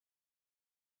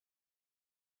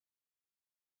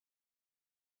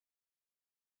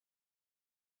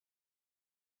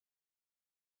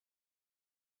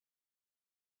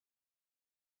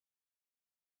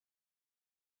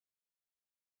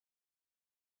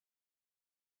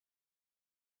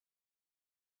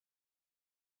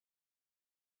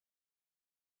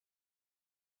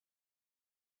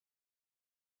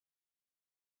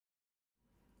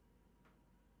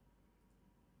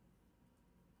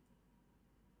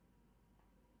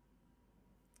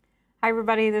Hi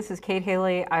everybody, this is Kate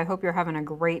Hailey. I hope you're having a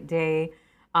great day.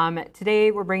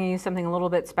 Today we're bringing you something a little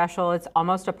bit special. It's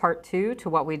almost a part two to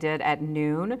what we did at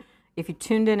noon. If you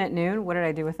tuned in at noon, what did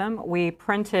I do with them? We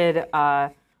printed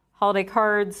holiday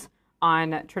cards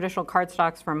on traditional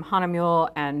cardstocks from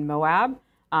Hanamule and Moab,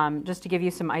 just to give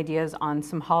you some ideas on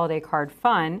some holiday card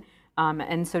fun.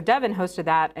 And so Devin hosted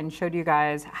that and showed you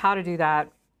guys how to do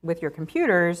that with your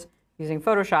computers using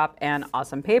Photoshop and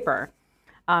awesome paper.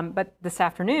 But this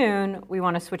afternoon, we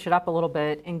want to switch it up a little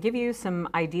bit and give you some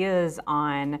ideas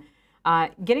on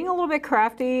getting a little bit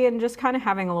crafty and just kind of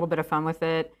having a little bit of fun with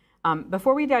it.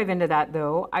 Before we dive into that,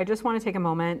 though, I just want to take a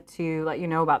moment to let you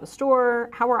know about the store,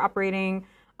 how we're operating,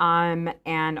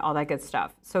 and all that good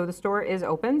stuff. So the store is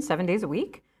open 7 days a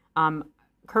week.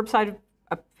 Curbside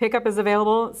pickup is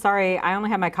available. Sorry, I only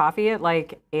had my coffee at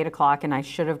like 8 o'clock, and I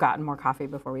should have gotten more coffee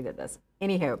before we did this.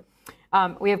 Anywho.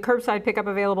 We have curbside pickup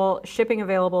available, shipping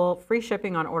available, free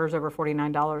shipping on orders over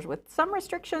 $49 with some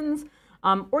restrictions,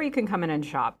 or you can come in and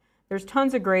shop. There's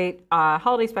tons of great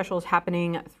holiday specials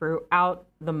happening throughout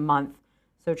the month.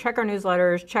 So check our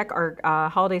newsletters, check our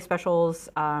holiday specials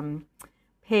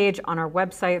page on our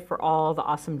website for all the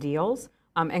awesome deals,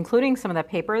 including some of the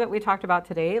paper that we talked about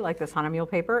today, like this Hanamule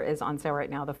paper is on sale right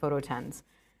now, the Photo 10s.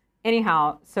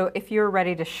 Anyhow, so if you're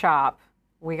ready to shop,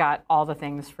 we got all the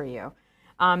things for you.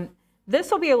 This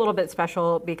will be a little bit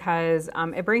special because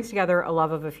it brings together a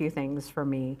love of a few things for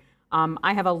me.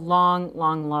 I have a long,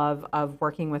 long love of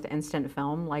working with instant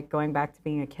film, like going back to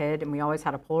being a kid, and we always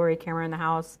had a Polaroid camera in the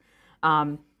house.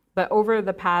 But over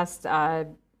the past,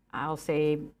 I'll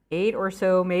say 8 or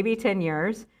so, maybe 10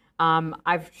 years,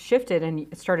 I've shifted and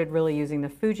started really using the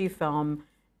Fujifilm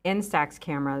Instax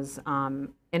cameras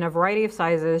in a variety of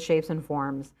sizes, shapes, and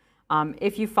forms.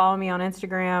 If you follow me on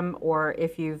Instagram or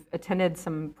if you've attended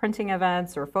some printing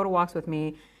events or photo walks with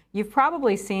me, you've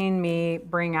probably seen me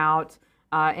bring out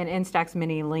an Instax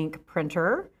Mini link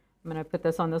printer. I'm going to put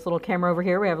this on this little camera over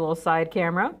here. We have a little side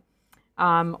camera.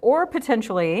 Or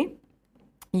potentially,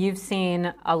 you've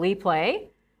seen a Play,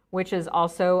 which is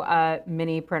also a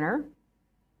mini printer.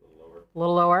 A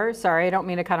little lower. Sorry, I don't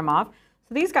mean to cut them off.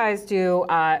 So these guys do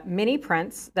mini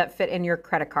prints that fit in your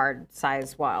credit card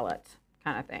size wallet.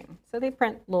 Kind of thing. So they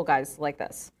print little guys like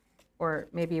this, or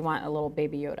maybe you want a little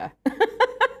baby Yoda.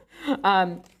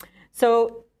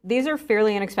 So these are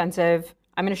fairly inexpensive.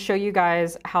 I'm going to show you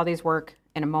guys how these work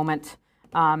in a moment.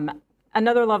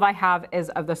 Another love I have is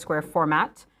of the square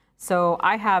format. So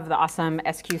I have the awesome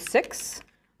SQ6,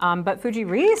 but Fuji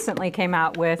recently came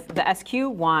out with the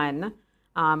SQ1,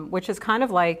 which is kind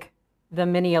of like the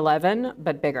Mini 11,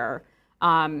 but bigger.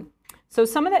 So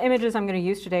some of the images I'm going to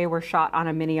use today were shot on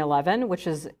a Mini 11, which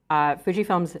is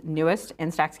Fujifilm's newest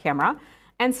Instax camera,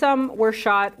 and some were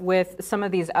shot with some of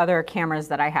these other cameras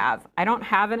that I have. I don't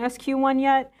have an SQ1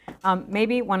 yet,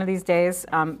 maybe one of these days,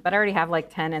 but I already have like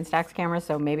 10 Instax cameras,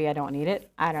 so maybe I don't need it.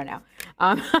 I don't know.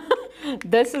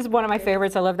 This is one of my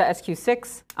favorites. I love the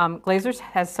SQ6. Glazer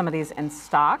has some of these in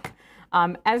stock.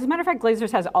 As a matter of fact, Glazer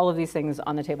has all of these things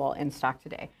on the table in stock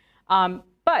today.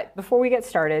 But before we get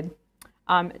started,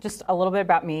 just a little bit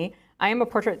about me. I am a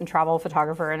portrait and travel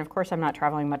photographer, and of course I'm not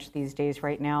traveling much these days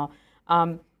right now.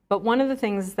 But one of the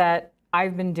things that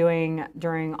I've been doing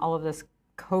during all of this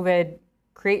COVID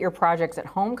create your projects at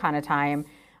home kind of time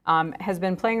has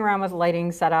been playing around with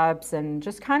lighting setups and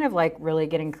just kind of like really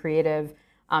getting creative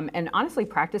and honestly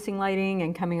practicing lighting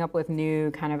and coming up with new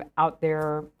kind of out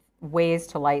there ways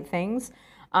to light things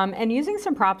and using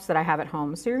some props that I have at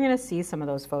home. So you're going to see some of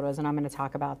those photos, and I'm going to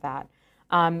talk about that.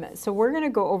 So we're going to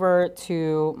go over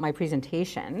to my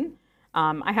presentation.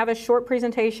 I have a short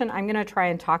presentation. I'm going to try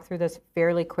and talk through this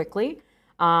fairly quickly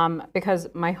because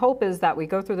my hope is that we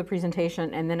go through the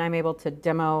presentation and then I'm able to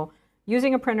demo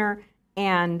using a printer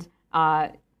and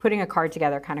putting a card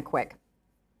together kind of quick.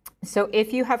 So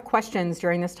if you have questions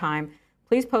during this time,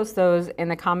 please post those in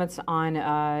the comments on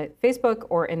Facebook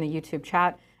or in the YouTube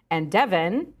chat. And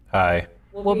Devin Hi.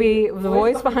 will be the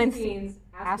voice behind the scenes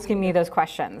asking me those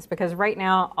questions, because right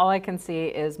now all I can see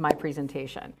is my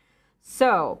presentation.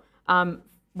 So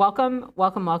welcome,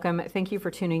 welcome, welcome. Thank you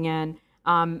for tuning in.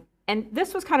 And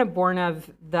this was kind of born of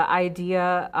the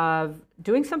idea of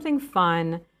doing something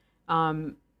fun,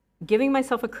 giving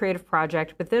myself a creative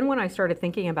project. But then when I started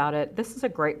thinking about it, this is a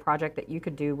great project that you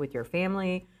could do with your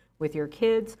family, with your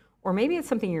kids, or maybe it's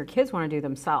something your kids want to do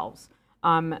themselves.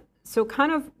 So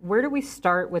kind of where do we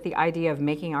start with the idea of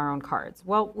making our own cards?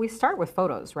 Well, we start with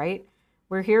photos, right?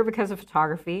 We're here because of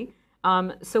photography.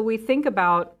 So we think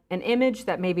about an image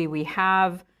that maybe we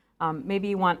have. Maybe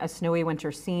you want a snowy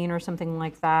winter scene or something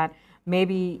like that.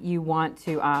 Maybe you want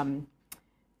to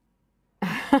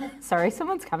Sorry,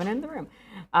 someone's coming in the room.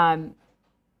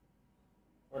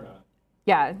 Or not.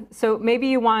 Yeah, so maybe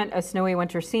you want a snowy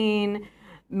winter scene.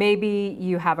 Maybe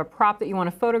you have a prop that you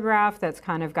want to photograph that's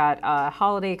kind of got a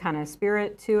holiday kind of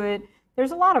spirit to it.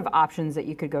 There's a lot of options that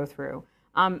you could go through.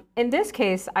 In this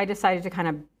case, I decided to kind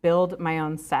of build my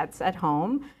own sets at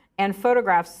home and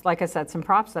photographs, like I said, some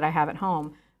props that I have at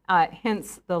home,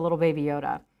 hence the little baby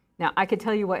Yoda. Now, I could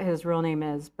tell you what his real name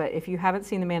is, but if you haven't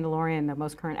seen The Mandalorian, the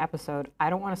most current episode, I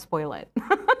don't want to spoil it.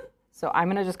 So I'm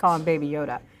going to just call him Baby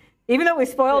Yoda. Even though we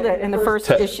spoiled it in the first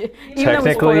issue.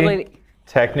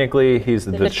 Technically, he's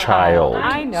the child.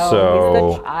 I know, so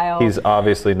he's the child. He's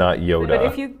obviously not Yoda. But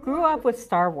if you grew up with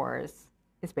Star Wars,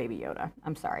 it's Baby Yoda.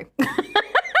 I'm sorry.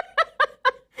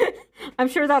 I'm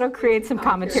sure that'll create some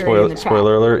commentary in the chat.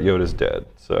 Spoiler alert, Yoda's dead.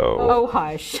 So. Oh,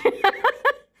 hush.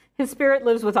 His spirit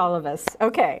lives with all of us.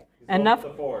 Okay. Enough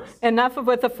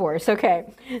with the Force. Okay.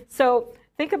 So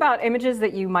think about images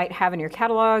that you might have in your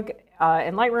catalog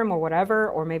in Lightroom or whatever,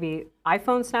 or maybe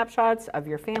iPhone snapshots of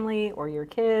your family or your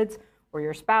kids or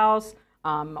your spouse,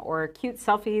 or cute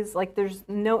selfies. Like, there's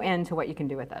no end to what you can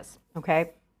do with this,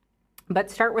 okay? But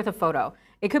start with a photo.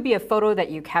 It could be a photo that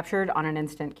you captured on an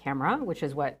instant camera, which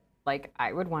is what like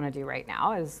I would want to do right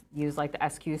now, is use like the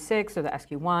SQ6 or the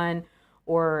SQ1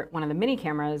 or one of the mini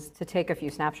cameras to take a few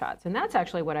snapshots. And that's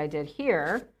actually what I did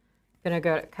here. I'm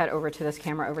gonna cut over to this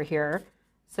camera over here.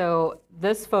 So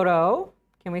this photo,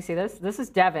 can we see this? This is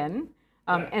Devin.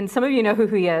 And some of you know who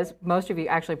he is. Most of you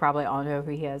actually probably all know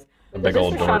who he is. This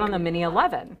was shot on the Mini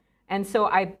 11. And so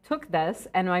I took this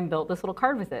and I built this little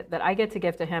card with it that I get to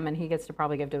give to him, and he gets to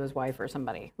probably give to his wife or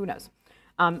somebody. Who knows?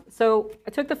 So I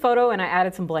took the photo and I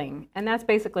added some bling. And that's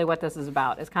basically what this is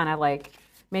about. It's kind of like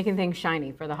making things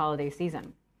shiny for the holiday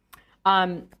season.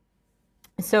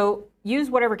 So use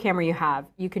whatever camera you have.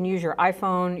 You can use your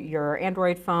iPhone, your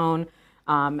Android phone.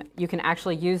 You can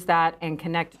actually use that and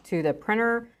connect to the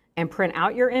printer and print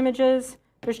out your images.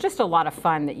 There's just a lot of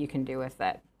fun that you can do with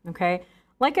it, okay?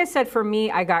 Like I said, for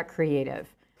me, I got creative.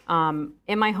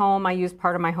 In my home, I use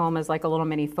part of my home as like a little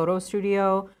mini photo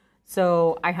studio.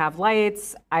 So I have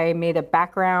lights. I made a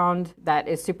background that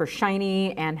is super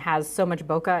shiny and has so much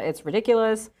bokeh, it's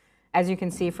ridiculous. As you can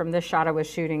see from this shot, I was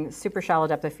shooting super shallow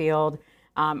depth of field.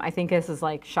 I think this is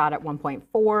like shot at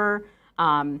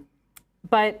 1.4.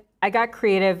 But I got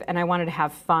creative and I wanted to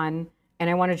have fun and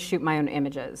I wanted to shoot my own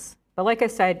images. But like I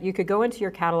said, you could go into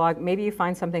your catalog, maybe you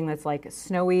find something that's like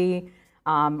snowy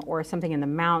or something in the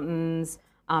mountains,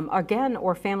 again,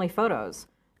 or family photos.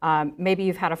 Maybe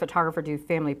you've had a photographer do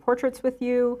family portraits with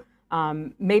you.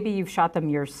 Maybe you've shot them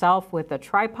yourself with a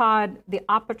tripod. The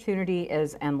opportunity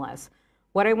is endless.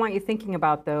 What I want you thinking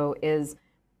about though is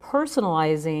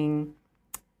personalizing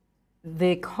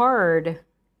the card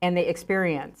and the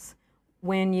experience.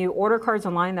 When you order cards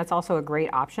online, that's also a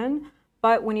great option.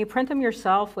 But when you print them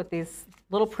yourself with these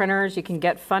little printers, you can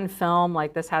get fun film.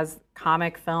 Like this has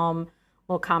comic film,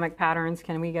 little comic patterns.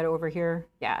 Can we get over here?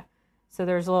 Yeah. So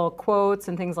there's little quotes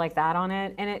and things like that on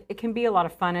it. And it can be a lot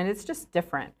of fun and it's just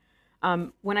different.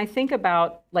 When I think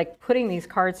about like putting these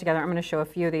cards together, I'm gonna show a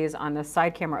few of these on the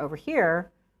side camera over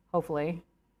here. Hopefully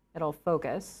it'll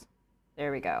focus.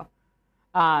 There we go.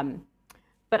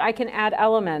 But I can add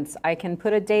elements. I can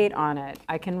put a date on it.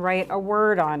 I can write a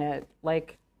word on it,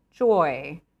 like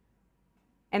joy.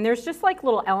 And there's just like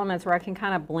little elements where I can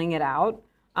kind of bling it out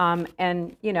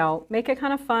and, you know, make it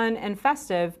kind of fun and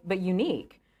festive, but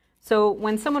unique. So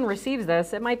when someone receives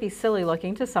this, it might be silly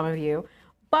looking to some of you,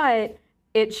 but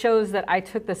it shows that I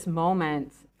took this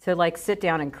moment to like sit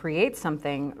down and create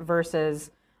something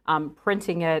versus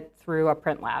printing it through a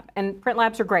print lab. And print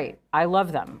labs are great. I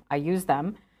love them. I use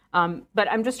them. But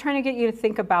I'm just trying to get you to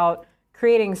think about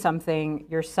creating something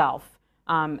yourself.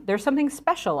 There's something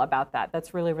special about that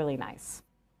that's really, really nice.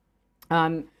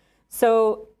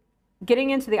 So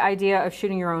getting into the idea of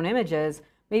shooting your own images,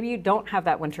 maybe you don't have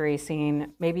that wintry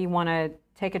scene. Maybe you want to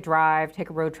take a drive, take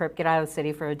a road trip, get out of the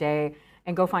city for a day,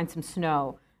 and go find some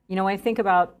snow. You know, when I think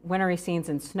about wintry scenes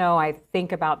and snow, I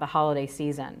think about the holiday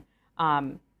season.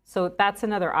 So that's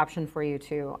another option for you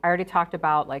too. I already talked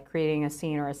about like creating a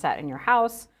scene or a set in your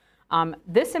house.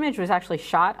 This image was actually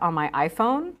shot on my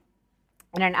iPhone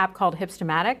in an app called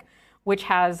Hipstamatic, which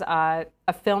has a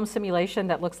film simulation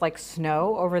that looks like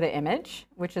snow over the image,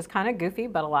 which is kind of goofy,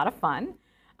 but a lot of fun.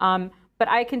 But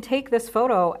I can take this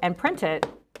photo and print it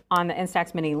on the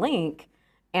Instax Mini link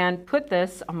and put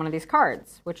this on one of these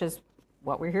cards, which is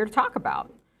what we're here to talk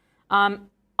about.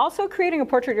 Also, creating a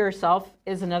portrait of yourself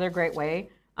is another great way.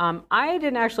 I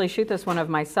didn't actually shoot this one of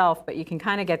myself, but you can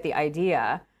kind of get the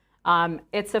idea.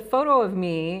 It's a photo of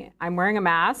me. I'm wearing a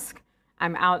mask.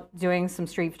 I'm out doing some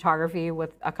street photography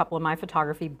with a couple of my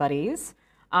photography buddies.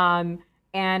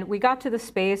 And we got to the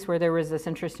space where there was this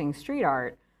interesting street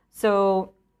art.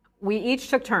 So we each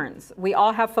took turns. We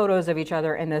all have photos of each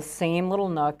other in this same little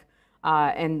nook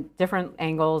in different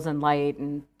angles and light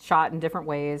and shot in different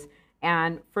ways.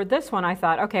 And for this one, I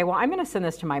thought, okay, well, I'm going to send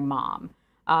this to my mom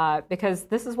because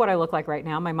this is what I look like right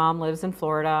now. My mom lives in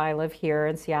Florida. I live here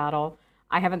in Seattle.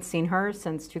 I haven't seen her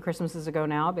since 2 Christmases ago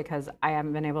now because I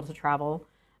haven't been able to travel.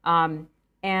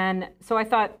 And so I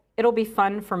thought it'll be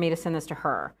fun for me to send this to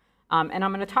her. And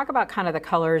I'm going to talk about kind of the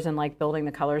colors and like building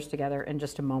the colors together in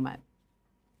just a moment.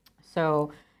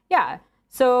 So yeah,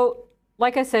 so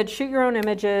like I said, shoot your own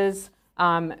images,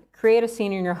 create a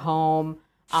scene in your home,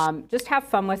 just have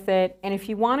fun with it. And if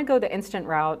you want to go the instant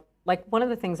route, like one of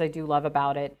the things I do love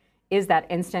about it is that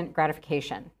instant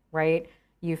gratification, right?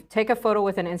 You take a photo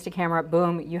with an Instacamera,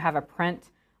 boom, you have a print,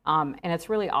 and it's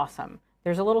really awesome.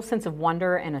 There's a little sense of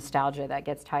wonder and nostalgia that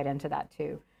gets tied into that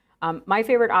too. My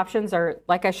favorite options are,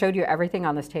 like I showed you, everything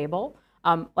on this table.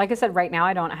 Like I said, right now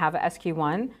I don't have a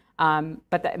SQ1,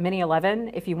 but the Mini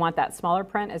 11, if you want that smaller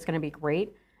print, is going to be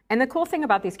great. And the cool thing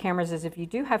about these cameras is if you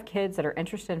do have kids that are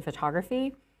interested in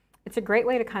photography, it's a great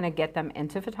way to kind of get them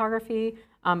into photography,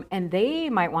 and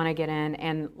they might want to get in,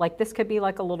 and like this could be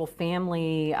like a little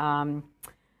family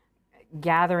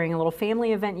gathering, a little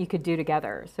family event you could do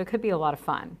together. So it could be a lot of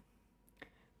fun.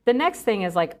 The next thing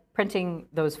is like printing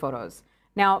those photos.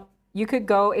 Now, you could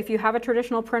go, if you have a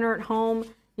traditional printer at home,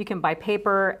 you can buy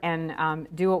paper and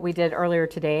do what we did earlier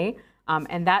today.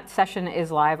 And that session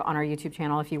is live on our YouTube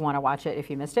channel if you want to watch it, if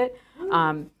you missed it.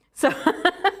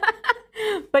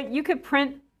 But you could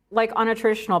print like on a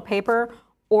traditional paper,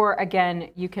 or again,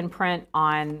 you can print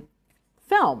on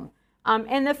film.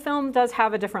 And the film does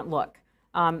have a different look.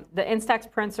 The Instax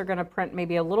prints are going to print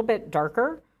maybe a little bit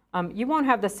darker. You won't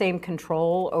have the same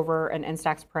control over an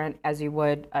Instax print as you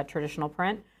would a traditional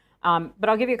print. But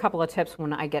I'll give you a couple of tips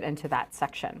when I get into that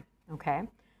section, okay?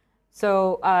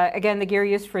 So again, the gear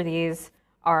used for these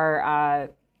are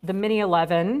the Mini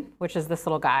 11, which is this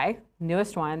little guy,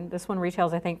 newest one. This one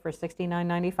retails, I think, for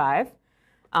 $69.95.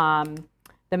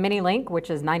 The Mini Link, which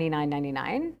is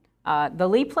 $99.99. The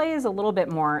Leplay is a little bit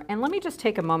more, and let me just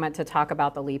take a moment to talk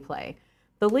about the Leplay.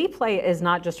 The Leplay is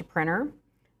not just a printer.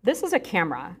 This is a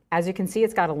camera. As you can see,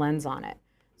 it's got a lens on it.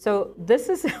 So this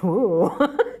is, ooh,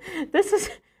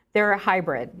 they're a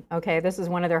hybrid, okay? This is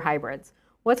one of their hybrids.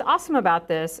 What's awesome about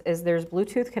this is there's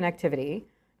Bluetooth connectivity.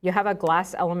 You have a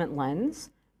glass element lens.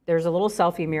 There's a little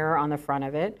selfie mirror on the front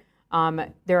of it.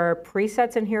 There are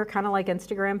presets in here, kind of like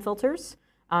Instagram filters.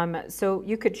 So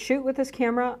you could shoot with this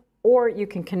camera, or you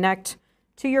can connect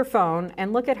to your phone,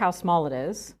 and look at how small it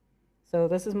is. So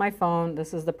this is my phone,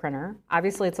 this is the printer.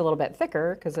 Obviously it's a little bit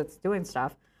thicker because it's doing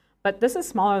stuff, but this is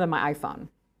smaller than my iPhone.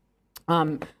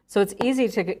 So it's easy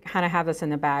to kind of have this in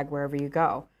the bag wherever you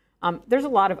go. There's a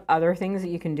lot of other things that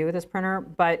you can do with this printer,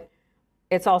 but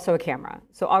it's also a camera.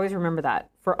 So always remember that.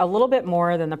 For a little bit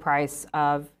more than the price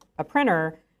of a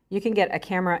printer, you can get a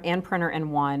camera and printer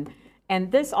in one. And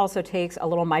this also takes a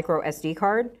little micro SD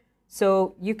card.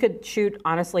 So you could shoot,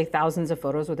 honestly, thousands of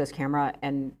photos with this camera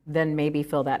and then maybe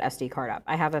fill that SD card up.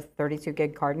 I have a 32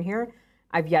 gig card in here.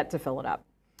 I've yet to fill it up.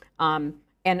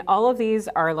 And all of these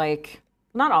are like,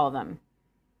 not all of them.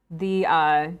 The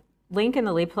Link and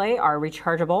the Leplay are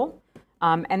rechargeable.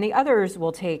 And the others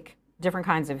will take different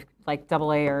kinds of like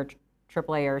AA or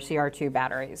AAA or CR2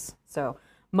 batteries. So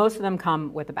most of them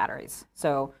come with the batteries.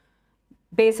 So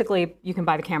basically, you can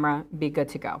buy the camera, be good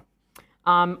to go.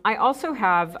 I also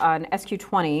have an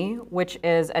SQ20, which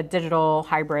is a digital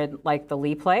hybrid like the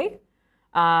Leplay,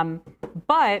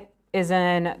 but is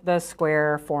in the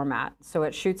square format. So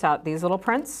it shoots out these little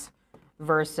prints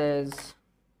versus,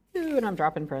 ooh, and I'm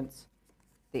dropping prints,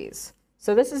 these.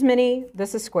 So this is mini,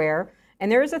 this is square,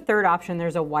 and there is a third option,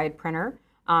 there's a wide printer.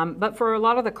 But for a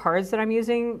lot of the cards that I'm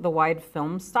using, the wide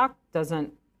film stock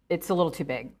doesn't, it's a little too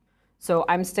big. So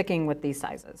I'm sticking with these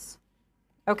sizes.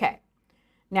 Okay.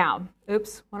 Now,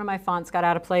 oops, one of my fonts got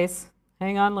out of place.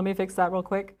 Hang on, let me fix that real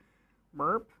quick.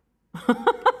 Burp.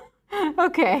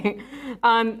 Okay,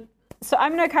 so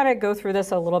I'm gonna kind of go through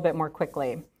this a little bit more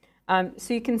quickly.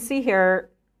 So you can see here,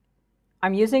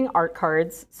 I'm using art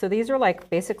cards. So these are like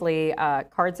basically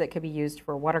cards that could be used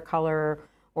for watercolor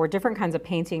or different kinds of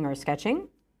painting or sketching.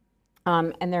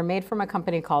 And they're made from a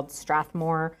company called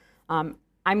Strathmore.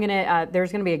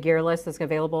 There's gonna be a gear list that's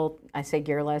available. I say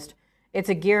gear list. It's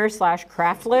a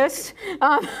gear/craft list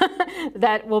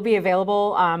that will be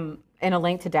available in a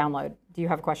link to download. Do you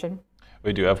have a question?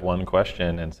 We do have one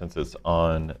question, and since it's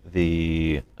on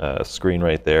the screen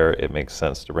right there, it makes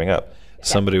sense to bring up.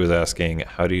 Somebody was asking,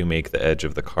 how do you make the edge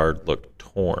of the card look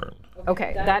torn?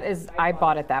 Okay, that is, I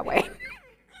bought it that way.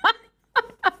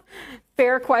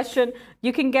 Fair question.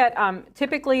 You can get,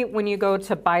 typically when you go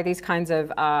to buy these kinds of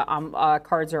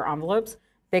cards or envelopes,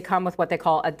 they come with what they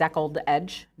call a deckled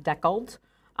edge, deckled.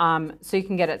 So you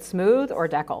can get it smooth or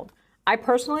deckled. I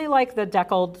personally like the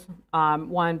deckled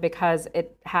one because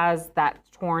it has that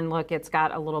torn look. It's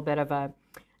got a little bit of a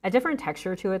different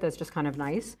texture to it that's just kind of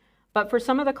nice. But for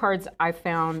some of the cards I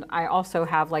found, I also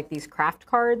have like these craft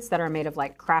cards that are made of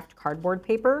like craft cardboard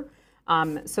paper.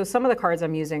 So some of the cards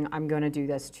I'm using, I'm going to do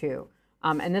this too.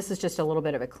 And this is just a little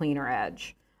bit of a cleaner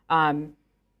edge. And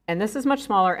this is much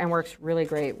smaller and works really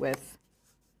great with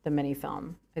the mini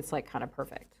film. It's like kind of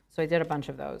perfect. So I did a bunch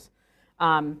of those.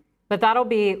 But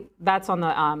that's on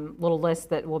the little list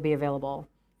that will be available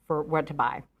for what to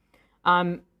buy.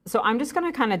 So I'm just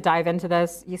going to kind of dive into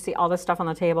this. You see all this stuff on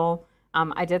the table.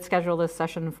 I did schedule this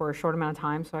session for a short amount of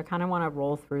time, so I kind of want to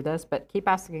roll through this, but keep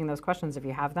asking those questions if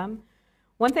you have them.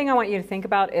 One thing I want you to think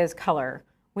about is color.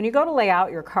 When you go to lay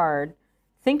out your card,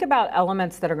 think about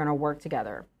elements that are going to work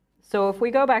together. So if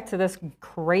we go back to this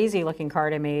crazy looking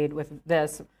card I made with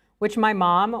this, which my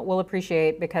mom will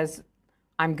appreciate because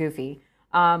I'm goofy.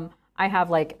 I have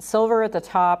like silver at the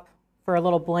top for a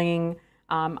little bling.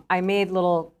 I made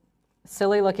little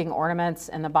silly looking ornaments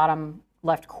in the bottom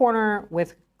left corner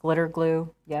with glitter glue.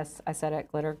 Yes, I said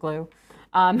it, glitter glue.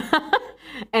 And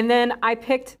then I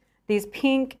picked these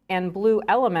pink and blue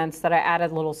elements that I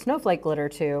added little snowflake glitter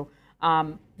to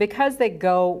because they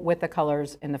go with the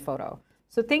colors in the photo.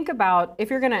 So think about if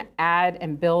you're going to add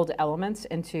and build elements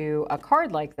into a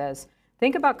card like this,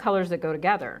 think about colors that go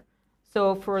together.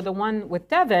 So for the one with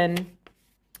Devin,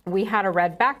 we had a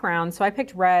red background, so I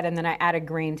picked red and then I added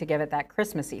green to give it that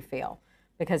Christmassy feel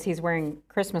because he's wearing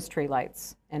Christmas tree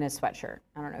lights in his sweatshirt.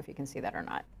 I don't know if you can see that or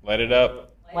not. Light it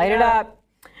up. Light it up.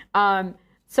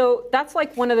 So that's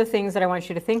like one of the things that I want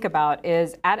you to think about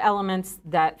is add elements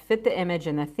that fit the image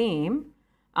and the theme.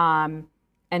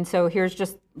 And so here's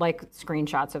just like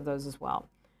screenshots of those as well.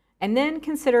 And then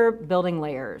consider building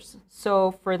layers.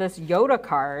 So for this Yoda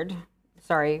card,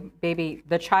 sorry, baby,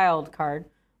 the child card,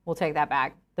 we'll take that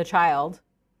back. The child,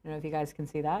 I don't know if you guys can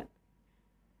see that.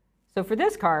 So for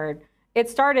this card, it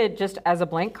started just as a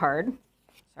blank card.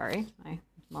 Sorry, my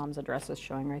mom's address is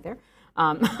showing right there.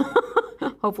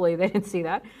 Hopefully they didn't see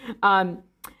that.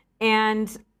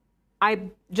 And I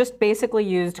just basically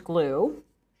used glue,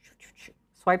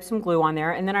 swiped some glue on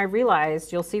there, and then I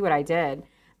realized, you'll see what I did,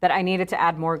 that I needed to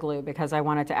add more glue because I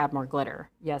wanted to add more glitter.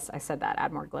 Yes, I said that,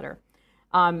 add more glitter.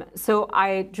 So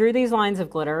I drew these lines of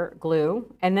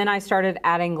glue, and then I started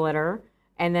adding glitter,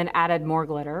 and then added more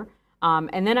glitter.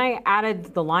 And then I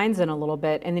added the lines in a little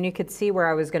bit, and then you could see where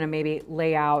I was gonna maybe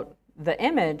lay out the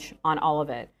image on all of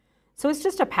it. So it's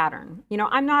just a pattern. You know,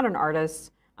 I'm not an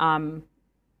artist. I'm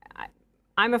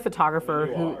a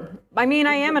photographer who, I mean,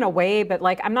 I am in a way, but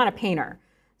like, I'm not a painter.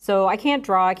 So I can't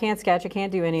draw, I can't sketch, I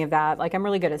can't do any of that. Like, I'm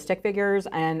really good at stick figures,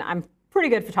 and I'm pretty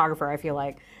good photographer, I feel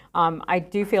like. I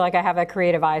do feel like I have a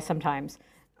creative eye sometimes,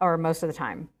 or most of the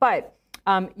time. But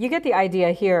you get the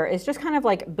idea here. It's just kind of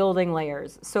like building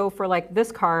layers. So for like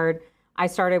this card, I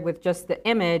started with just the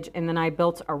image, and then I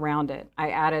built around it.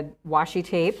 I added washi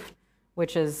tape,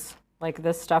 which is like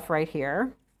this stuff right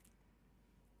here.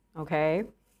 Okay.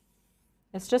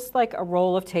 It's just like a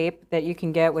roll of tape that you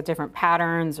can get with different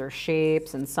patterns or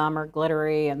shapes, and some are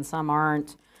glittery and some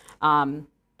aren't.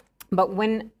 But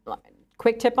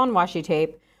quick tip on washi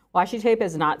tape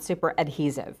is not super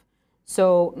adhesive.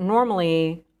 So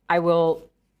normally I will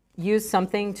use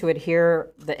something to adhere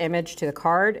the image to the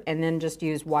card and then just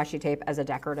use washi tape as a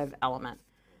decorative element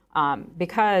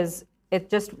because it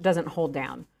just doesn't hold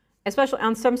down. Especially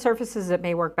on some surfaces it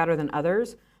may work better than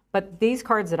others, but these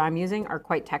cards that I'm using are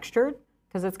quite textured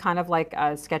because it's kind of like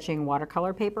sketching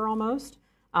watercolor paper almost.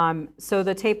 So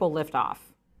the tape will lift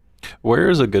off. Where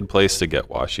is a good place to get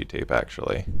washi tape,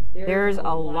 actually? There's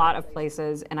a lot of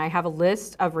places, and I have a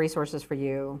list of resources for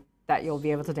you that you'll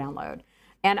be able to download.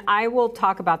 And I will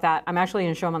talk about that. I'm actually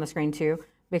going to show them on the screen too,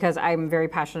 because I'm very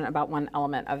passionate about one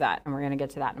element of that, and we're going to get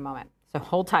to that in a moment. So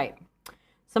hold tight.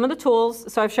 Some of the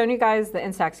tools. So I've shown you guys the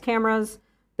Instax cameras.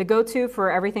 The go-to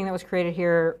for everything that was created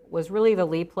here was really the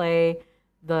Leplay,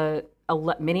 the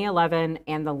Mini 11,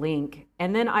 and the Link.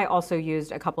 And then I also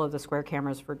used a couple of the square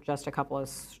cameras for just a couple of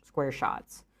square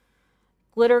shots.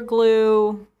 Glitter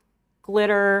glue,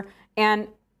 glitter, and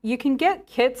you can get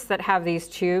kits that have these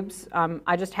tubes.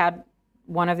 I just had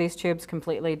one of these tubes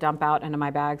completely dump out into my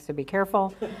bag, so be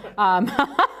careful. But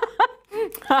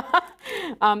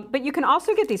you can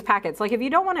also get these packets. Like if you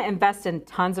don't want to invest in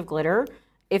tons of glitter,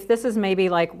 if this is maybe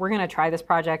like, we're gonna try this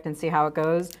project and see how it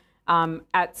goes,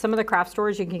 at some of the craft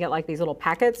stores, you can get like these little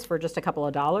packets for just a couple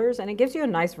of dollars, and it gives you a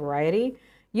nice variety.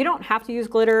 You don't have to use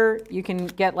glitter. You can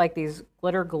get like these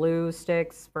glitter glue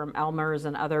sticks from Elmer's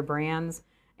and other brands,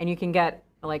 and you can get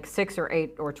like 6 or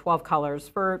 8 or 12 colors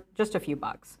for just a few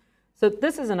bucks. So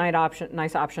this is a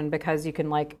nice option because you can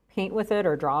like paint with it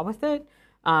or draw with it.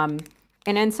 And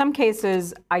in some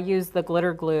cases, I use the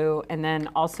glitter glue and then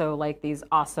also like these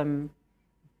awesome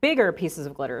bigger pieces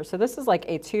of glitter. So this is like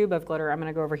a tube of glitter. I'm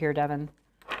gonna go over here, Devin.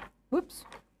 Whoops.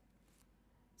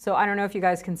 So I don't know if you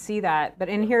guys can see that, but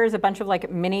in here is a bunch of like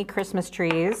mini Christmas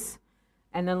trees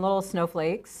and then little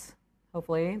snowflakes,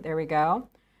 hopefully, there we go.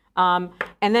 And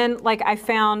then like I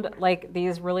found like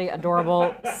these really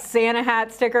adorable Santa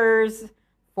hat stickers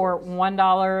for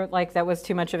 $1, like that was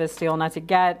too much of a steal not to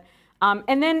get.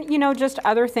 And then, you know, just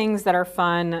other things that are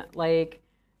fun, like,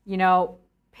 you know,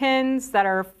 pins that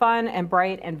are fun and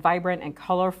bright and vibrant and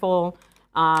colorful.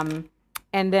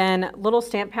 And then little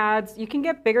stamp pads. You can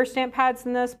get bigger stamp pads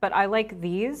than this, but I like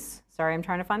these. Sorry, I'm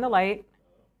trying to find the light.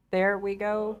 There we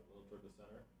go.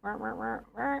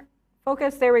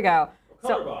 Focus, there we go.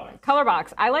 Color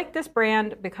Box. I like this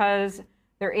brand because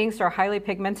their inks are highly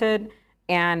pigmented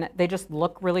and they just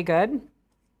look really good.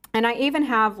 And I even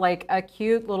have like a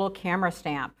cute little camera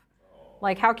stamp.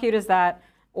 Like how cute is that?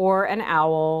 Or an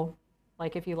owl,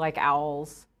 like if you like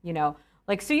owls, you know.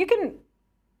 Like so you can,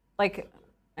 like,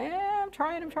 I'm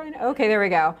trying. Okay, there we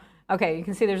go. Okay, you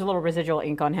can see there's a little residual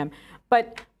ink on him.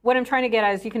 But what I'm trying to get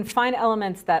at is you can find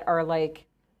elements that are like,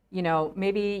 you know,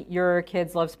 maybe your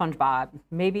kids love SpongeBob.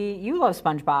 Maybe you love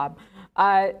SpongeBob.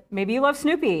 Maybe you love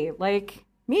Snoopy, like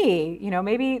me. You know,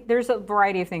 maybe there's a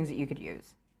variety of things that you could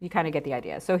use. You kind of get the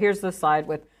idea. So here's the slide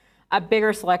with a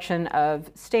bigger selection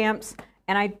of stamps.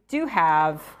 And I did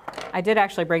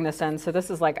actually bring this in. So this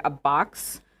is like a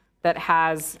box that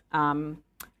has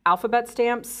alphabet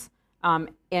stamps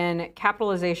in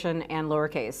capitalization and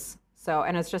lowercase. So,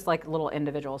 and it's just like little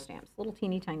individual stamps, little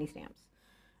teeny tiny stamps.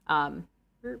 Oh,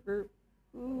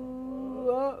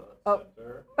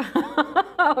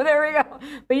 there we go.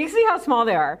 But you see how small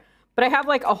they are. But I have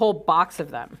like a whole box of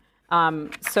them.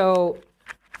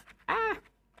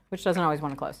 Which doesn't always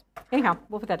want to close. Anyhow,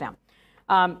 we'll put that down.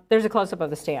 There's a close-up of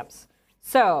the stamps.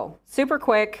 So, super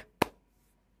quick,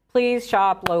 please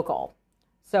shop local.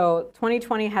 So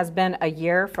 2020 has been a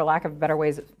year, for lack of better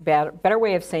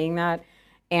way of saying that,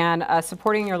 and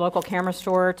supporting your local camera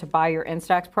store to buy your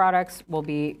Instax products will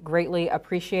be greatly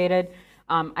appreciated.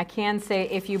 I can say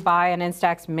if you buy an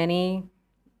Instax Mini,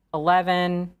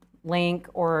 11, Link,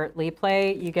 or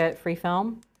Leplay, you get free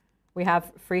film. We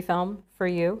have free film for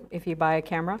you if you buy a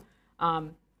camera.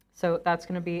 So that's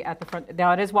going to be at the front.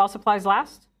 Now it is while supplies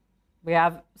last. We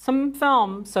have some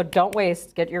film, so don't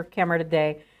waste. Get your camera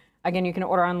today. Again, you can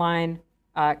order online,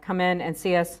 come in and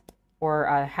see us, or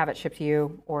have it shipped to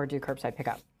you, or do curbside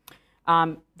pickup.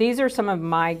 These are some of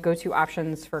my go-to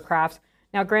options for crafts.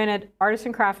 Now, granted,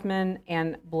 Artisan Craftsman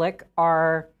and Blick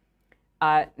are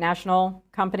national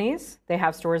companies. They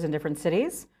have stores in different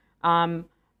cities.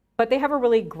 But they have a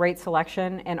really great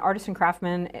selection, and Artisan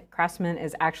Craftsman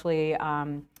is actually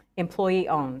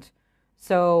employee-owned.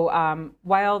 So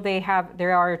while they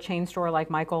are a chain store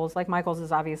like Michael's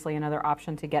is obviously another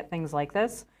option to get things like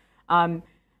this.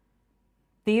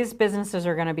 These businesses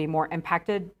are going to be more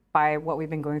impacted by what we've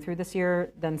been going through this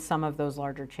year than some of those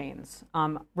larger chains.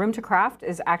 Room to Craft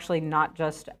is actually not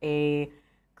just a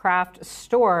craft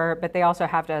store, but they also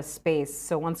have a space.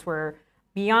 So once we're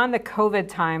beyond the COVID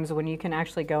times when you can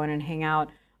actually go in and hang out,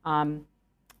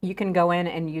 you can go in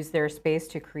and use their space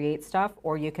to create stuff,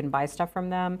 or you can buy stuff from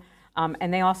them.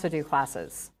 And they also do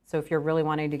classes. So if you're really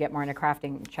wanting to get more into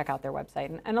crafting, check out their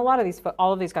website. And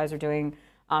all of these guys are doing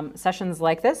sessions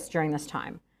like this during this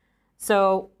time.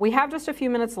 So we have just a few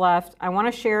minutes left. I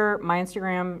want to share my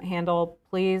Instagram handle.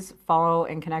 Please follow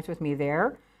and connect with me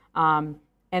there. And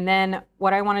then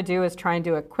what I want to do is try and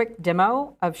do a quick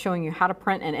demo of showing you how to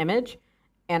print an image.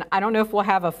 And I don't know if we'll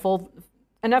have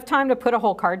enough time to put a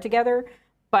whole card together,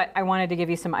 but I wanted to give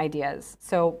you some ideas.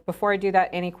 So before I do that,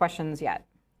 any questions yet?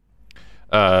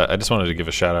 I just wanted to give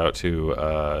a shout out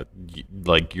to,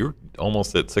 like, you're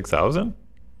almost at 6,000?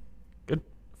 Good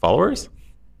followers?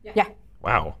 Yeah.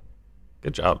 Wow.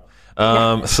 Good job.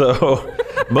 So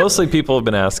mostly people have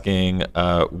been asking,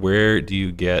 where do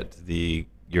you get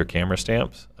your camera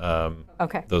stamps?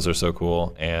 Okay. Those are so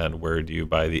cool. And where do you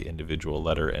buy the individual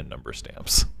letter and number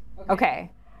stamps?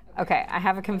 Okay. I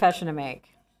have a confession to make.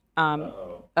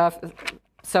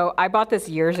 So I bought this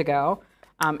years ago,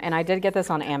 and I did get this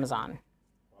on Amazon.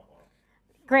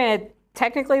 Granted,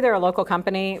 technically they're a local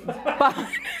company, but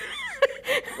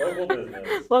Local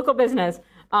business. Local business.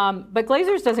 But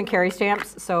Glazer's doesn't carry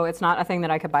stamps, so it's not a thing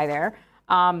that I could buy there.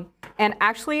 And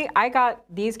actually, I got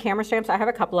these camera stamps. I have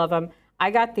a couple of them. I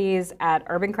got these at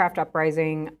Urban Craft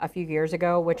Uprising a few years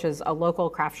ago, which is a local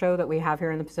craft show that we have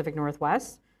here in the Pacific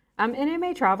Northwest. And it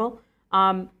may travel.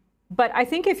 But I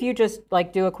think if you just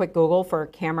like do a quick Google for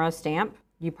camera stamp,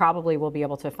 you probably will be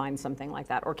able to find something like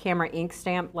that. Or camera ink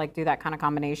stamp, like do that kind of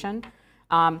combination.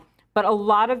 But a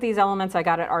lot of these elements I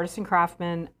got at Artisan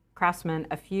Craftsman.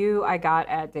 A few I got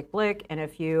at Dick Blick, and a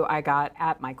few I got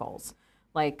at Michael's.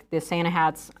 Like the Santa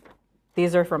hats,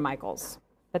 these are from Michael's.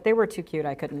 But they were too cute,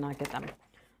 I could not get them.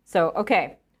 So,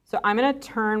 okay, so I'm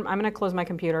gonna close my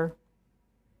computer.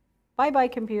 Bye-bye,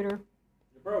 computer.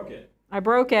 You broke it. I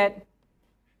broke it.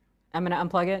 I'm gonna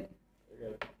unplug it.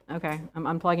 You're good. Okay, I'm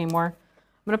unplugging more.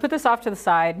 I'm gonna put this off to the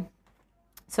side.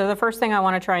 So the first thing I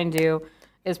wanna try and do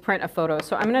is print a photo.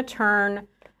 So I'm gonna turn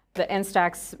the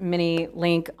Instax Mini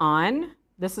link on.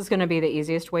 This is gonna be the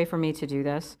easiest way for me to do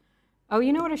this. Oh,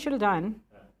 you know what I should have done?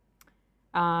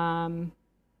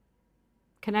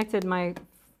 Connected my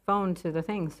phone to the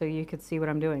thing so you could see what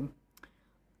I'm doing.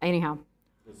 Anyhow.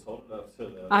 Just hold it up to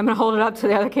the... I'm gonna hold it up to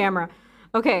the other camera.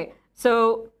 Okay,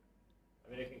 so...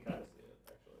 I mean, I can kind of see it,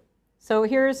 actually. So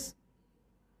here's,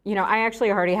 you know, I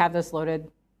actually already have this loaded.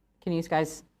 Can you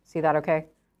guys see that okay?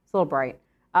 It's a little bright.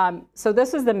 So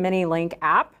this is the Mini Link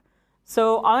app.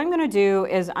 So all I'm gonna do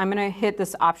is I'm gonna hit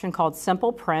this option called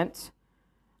Simple Print.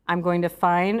 I'm going to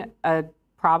find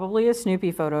probably a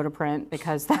Snoopy photo to print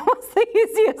because that was the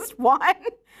easiest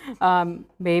one.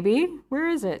 Maybe, where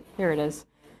is it? Here it is.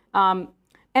 And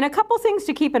a couple things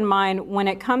to keep in mind when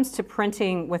it comes to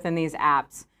printing within these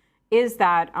apps is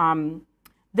that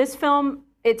this film,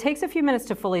 it takes a few minutes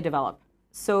to fully develop.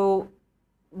 So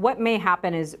what may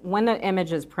happen is when the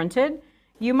image is printed,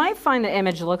 you might find the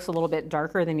image looks a little bit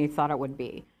darker than you thought it would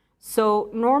be. So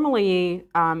normally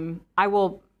I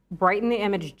will brighten the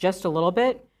image just a little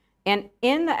bit. And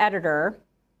in the editor,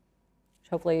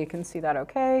 hopefully you can see that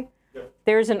okay, yep.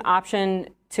 There's an option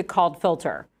called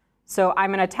filter. So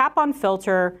I'm gonna tap on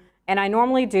filter, and I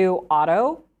normally do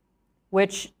auto,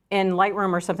 which in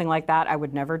Lightroom or something like that, I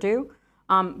would never do.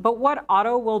 But what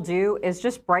auto will do is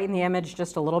just brighten the image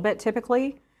just a little bit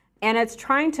typically, and it's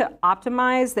trying to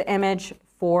optimize the image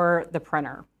for the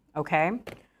printer, okay?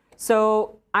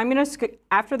 So I'm gonna,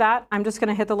 after that, I'm just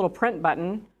gonna hit the little print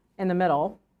button in the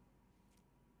middle.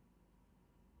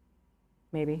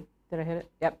 Maybe, did I hit it?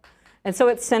 Yep. And so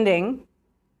it's sending,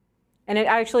 and it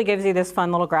actually gives you this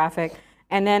fun little graphic,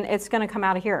 and then it's gonna come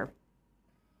out of here,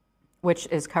 which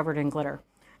is covered in glitter.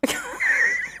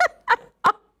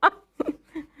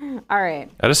 All right.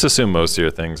 I just assume most of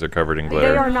your things are covered in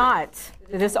glitter. They are not.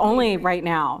 This only right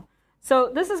now. So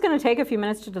this is gonna take a few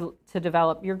minutes to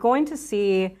develop. You're going to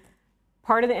see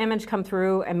part of the image come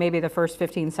through and maybe the first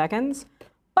 15 seconds,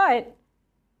 but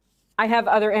I have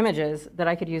other images that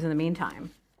I could use in the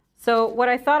meantime. So what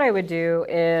I thought I would do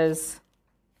is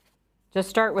just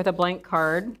start with a blank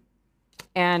card,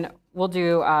 and we'll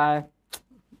do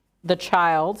the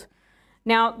child.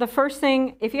 Now, the first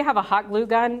thing, if you have a hot glue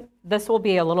gun, this will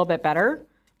be a little bit better.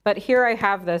 But here I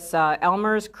have this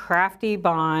Elmer's Crafty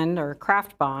Bond, or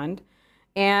Craft Bond,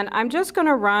 and I'm just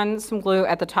gonna run some glue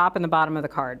at the top and the bottom of the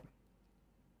card.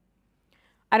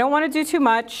 I don't wanna do too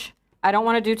much. I don't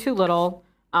wanna do too little.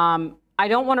 I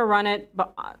don't wanna run it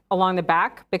along the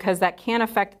back because that can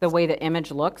affect the way the image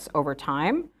looks over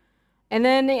time. And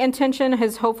then the intention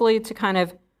is hopefully to kind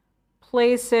of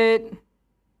place it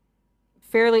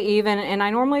fairly even, and I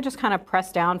normally just kind of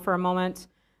press down for a moment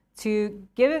to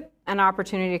give it an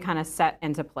opportunity to kind of set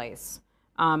into place.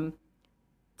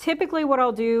 Typically what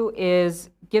I'll do is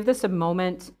give this a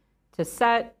moment to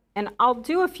set, and I'll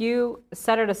do a few,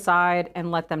 set it aside and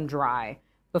let them dry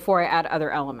before I add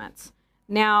other elements.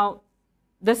 Now,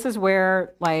 this is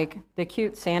where like the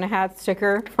cute Santa hat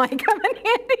sticker might come in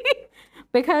handy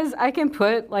because I can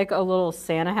put like a little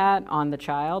Santa hat on the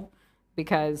child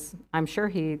because I'm sure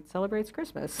he celebrates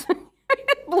Christmas.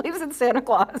 Believes in Santa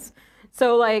Claus.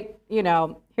 So like, you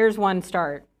know, here's one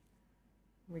start.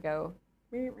 Here we go.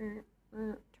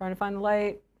 Trying to find the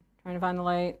light, trying to find the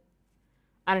light.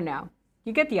 I don't know.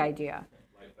 You get the idea.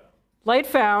 Light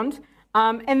found.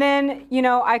 And then, you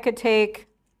know, I could take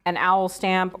an owl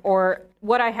stamp, or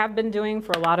what I have been doing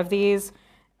for a lot of these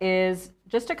is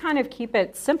just to kind of keep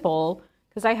it simple,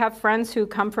 because I have friends who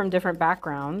come from different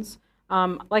backgrounds.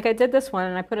 Like I did this one,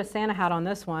 and I put a Santa hat on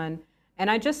this one, and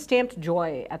I just stamped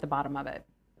joy at the bottom of it.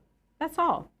 That's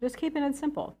all, just keeping it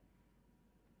simple.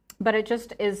 But it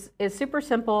just is super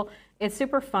simple. It's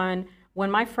super fun. When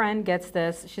my friend gets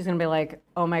this, she's gonna be like,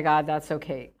 oh my God, that's so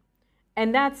Kate.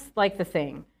 And that's like the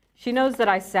thing. she knows that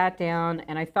I sat down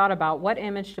and I thought about what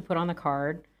image to put on the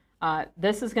card.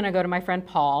 This is gonna go to my friend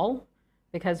Paul,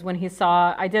 because when he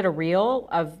saw, I did a reel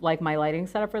of like my lighting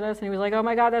setup for this, and he was like, oh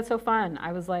my God, that's so fun.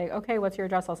 I was like, okay, what's your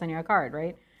address? I'll send you a card,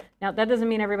 right? Now, that doesn't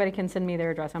mean everybody can send me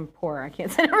their address. I'm poor. I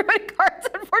can't send everybody cards,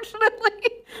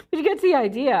 unfortunately. But you get the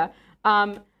idea.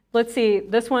 Let's see,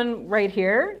 this one right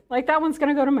here, like that one's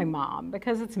gonna go to my mom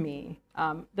because it's me.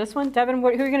 This one, Devin, who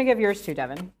are you gonna give yours to,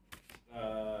 Devin?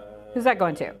 Who's that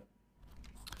going to?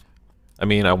 I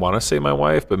mean, I want to say my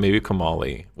wife, but maybe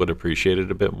Kamali would appreciate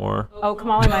it a bit more. Oh,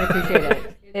 Kamali might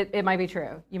appreciate it. It might be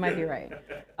true. You might be right.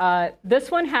 This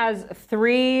one has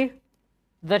 3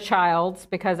 The Childs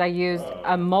because I used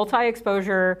a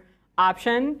multi-exposure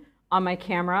option on my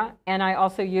camera, and I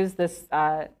also used this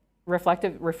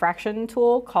refraction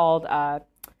tool called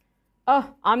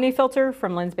Omni Filter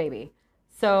from Lynn's Baby.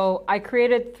 So I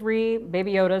created 3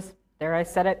 Baby Yodas. There, I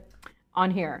said it on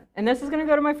here. And this is going to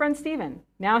go to my friend Steven.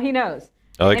 Now he knows.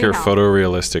 I like your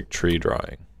photorealistic tree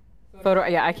drawing.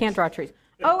 Yeah, I can't draw trees.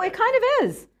 Oh, it kind of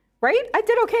is, right? I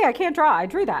did okay. I can't draw. I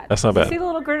drew that. That's not bad. See the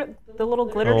little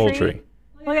glitter tree?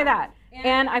 Look at that.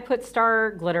 And I put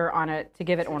star glitter on it to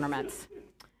give it ornaments.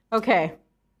 Okay.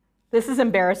 This is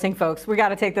embarrassing, folks. We got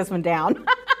to take this one down.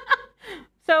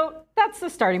 So that's the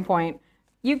starting point.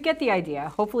 You get the idea.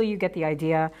 Hopefully you get the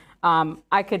idea.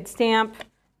 I could stamp,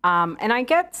 and I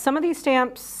get some of these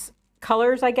stamps,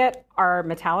 colors I get are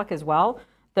metallic as well.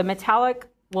 The metallic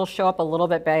will show up a little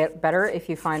bit better if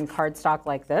you find cardstock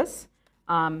like this.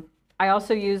 I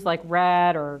also use like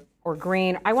red or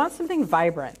green. I want something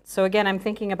vibrant. So again, I'm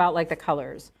thinking about like the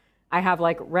colors. I have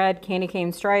like red candy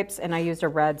cane stripes, and I used a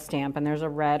red stamp, and there's a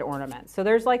red ornament. So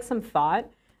there's like some thought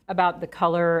about the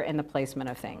color and the placement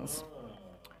of things.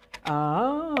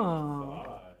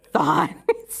 Oh, thought.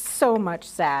 So much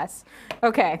sass.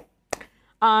 Okay.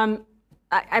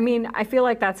 I mean, I feel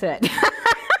like that's it.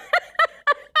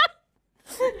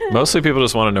 Mostly people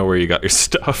just want to know where you got your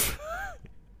stuff.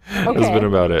 Okay. That's been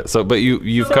about it. So, but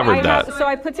you've covered that. So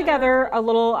I put together a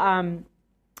little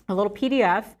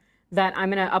PDF that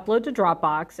I'm going to upload to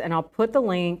Dropbox, and I'll put the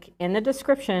link in the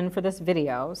description for this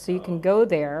video, so you can go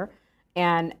there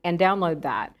and download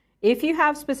that. If you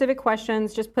have specific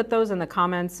questions, just put those in the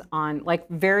comments on like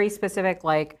very specific,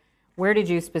 like where did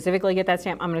you specifically get that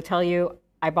stamp? I'm going to tell you,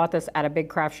 I bought this at a big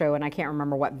craft show, and I can't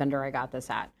remember what vendor I got this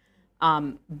at.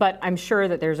 But I'm sure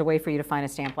that there's a way for you to find a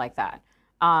stamp like that.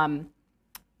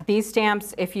 These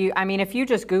stamps, if you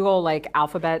just Google like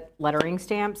alphabet lettering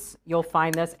stamps, you'll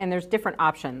find this, and there's different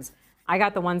options. I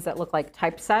got the ones that look like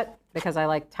typeset because I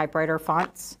like typewriter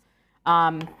fonts.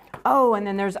 Oh, and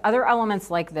then there's other elements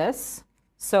like this.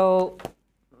 So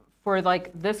for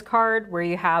like this card where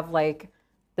you have like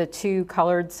the 2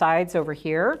 colored sides over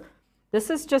here, this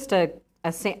is just a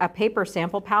paper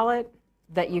sample palette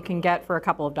that you can get for a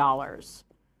couple of dollars.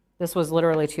 This was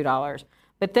literally $2.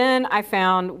 But then I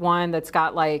found one that's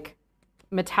got like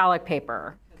metallic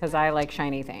paper because I like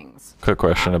shiny things. Quick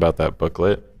question about that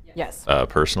booklet. Yes.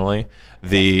 Personally,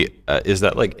 is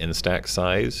that like Instax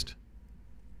sized?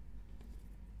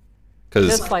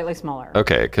 Just slightly smaller.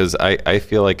 Okay, because I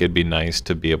feel like it'd be nice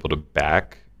to be able to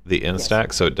back the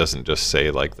Instax, so it doesn't just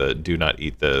say like the "do not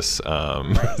eat this"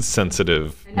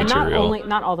 sensitive material. And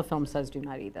not all the film says "do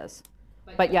not eat this,"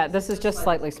 but yeah, this is just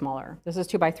slightly smaller. This is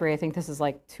 2 by 3. I think this is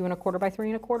like 2 1/4 by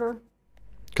 3 1/4.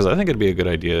 Because I think it'd be a good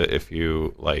idea if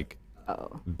you like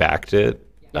backed it,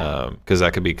 because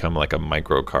that could become like a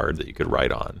micro card that you could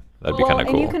write on. That'd be kind of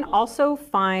cool. And you can also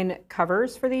find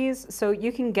covers for these, so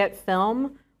you can get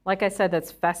film. Like I said,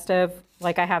 that's festive.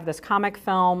 Like I have this comic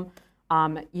film.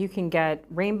 You can get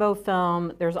rainbow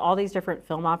film. There's all these different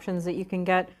film options that you can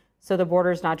get. So the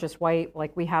border's not just white.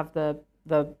 Like we have the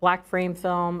black frame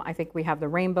film. I think we have the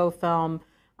rainbow film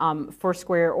for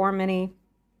square or mini.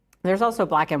 There's also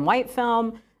black and white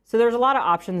film. So there's a lot of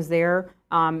options there.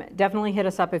 Definitely hit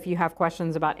us up if you have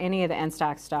questions about any of the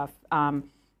Instax stuff.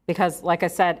 Because like I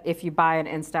said, if you buy an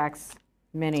Instax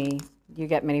Mini, you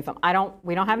get mini film.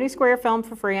 We don't have any square film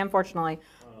for free, unfortunately.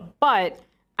 But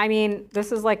I mean,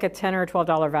 this is like a $10 or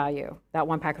 $12 value, that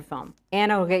 1 pack of film. And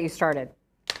it'll get you started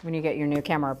when you get your new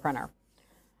camera or printer.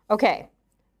 Okay,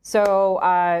 so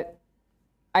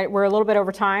we're a little bit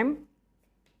over time.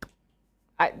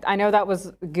 I know that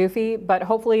was goofy, but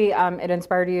hopefully it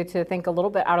inspired you to think a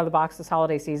little bit out of the box this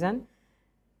holiday season.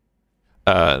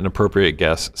 An appropriate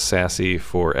guess, Sassy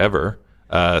Forever,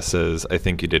 says, I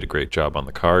think you did a great job on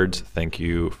the cards. Thank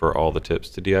you for all the tips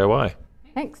to DIY.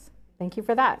 Thanks. Thank you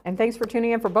for that. And thanks for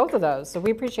tuning in for both of those. So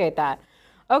we appreciate that.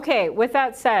 Okay, with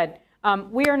that said,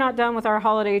 we are not done with our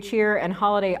holiday cheer and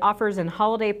holiday offers and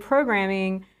holiday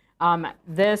programming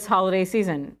this holiday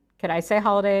season. Could I say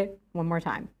holiday? one more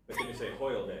time. But can you say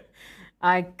Hoyle Day?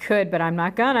 I could, but I'm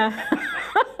not gonna.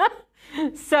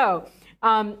 So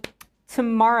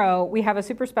tomorrow we have a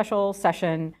super special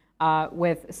session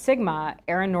with Sigma.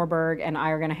 Aaron Norberg and I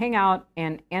are gonna hang out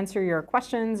and answer your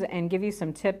questions and give you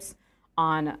some tips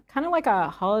on kind of like a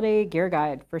holiday gear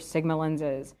guide for Sigma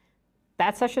lenses.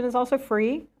 That session is also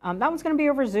free. That one's gonna be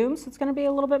over Zoom, so it's gonna be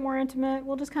a little bit more intimate.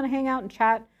 We'll just kind of hang out and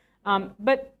chat.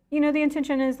 But you know, the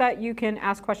intention is that you can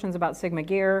ask questions about Sigma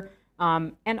gear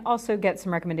and also get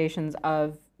some recommendations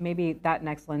of maybe that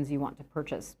next lens you want to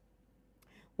purchase.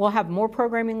 We'll have more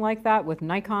programming like that with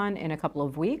Nikon in a couple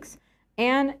of weeks,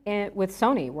 and with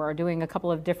Sony, we're doing a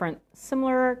couple of different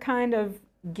similar kind of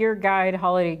gear guide,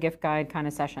 holiday gift guide kind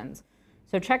of sessions.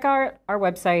 So check out our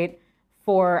website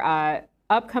for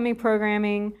upcoming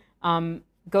programming.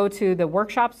 Go to the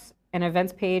workshops and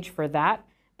events page for that,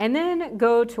 and then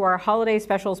go to our holiday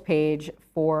specials page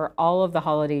for all of the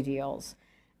holiday deals.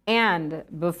 And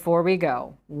before we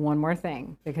go, one more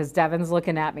thing, because Devin's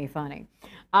looking at me funny.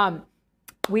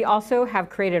 We also have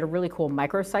created a really cool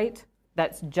microsite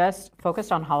that's just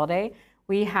focused on holiday.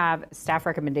 We have staff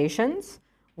recommendations.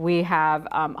 We have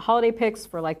holiday picks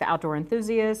for like the outdoor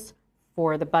enthusiast,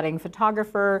 for the budding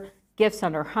photographer, gifts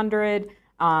under 100,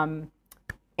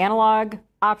 analog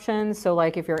options, so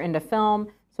like if you're into film.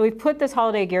 So we've put this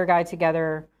holiday gear guide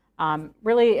together.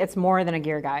 Really, it's more than a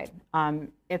gear guide.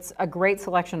 It's a great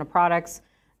selection of products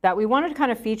that we wanted to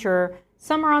kind of feature.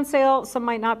 Some are on sale, some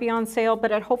might not be on sale, but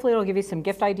hopefully it'll give you some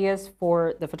gift ideas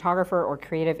for the photographer or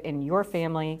creative in your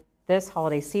family this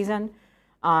holiday season.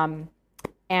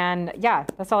 And yeah,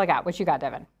 that's all I got. What you got,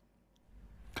 Devin?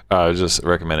 I was just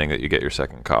recommending that you get your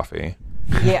second coffee.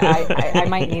 Yeah, I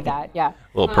might need that, yeah.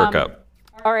 A little perk up.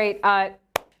 All right,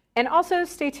 and also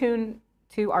stay tuned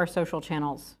to our social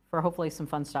channels for hopefully some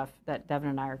fun stuff that Devin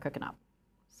and I are cooking up.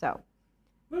 So,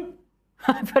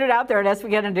 put it out there and us, we're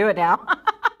gonna do it now.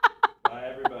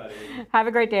 Bye, everybody. Have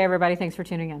a great day, everybody. Thanks for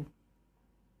tuning in.